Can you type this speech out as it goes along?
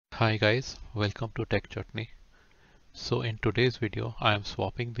Hi guys, welcome to Tech Chutney. So in today's video, I am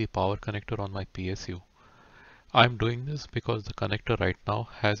swapping the power connector on my PSU. I'm doing this because the connector right now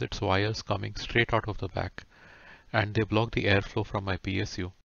has its wires coming straight out of the back and they block the airflow from my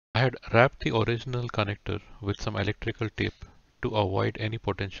PSU. I had wrapped the original connector with some electrical tape to avoid any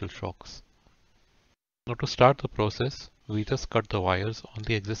potential shocks. Now to start the process, we just cut the wires on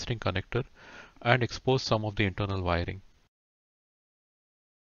the existing connector and expose some of the internal wiring.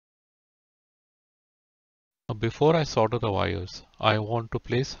 Now before I solder the wires, I want to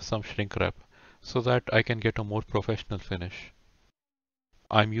place some shrink wrap so that I can get a more professional finish.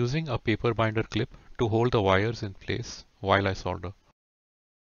 I'm using a paper binder clip to hold the wires in place while I solder.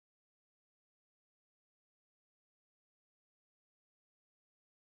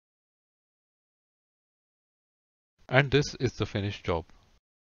 And this is the finished job.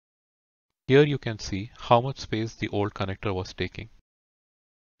 Here you can see how much space the old connector was taking.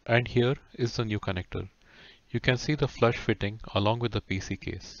 And here is the new connector. You can see the flush fitting along with the PC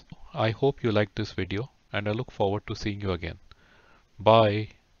case. I hope you liked this video and I look forward to seeing you again. Bye.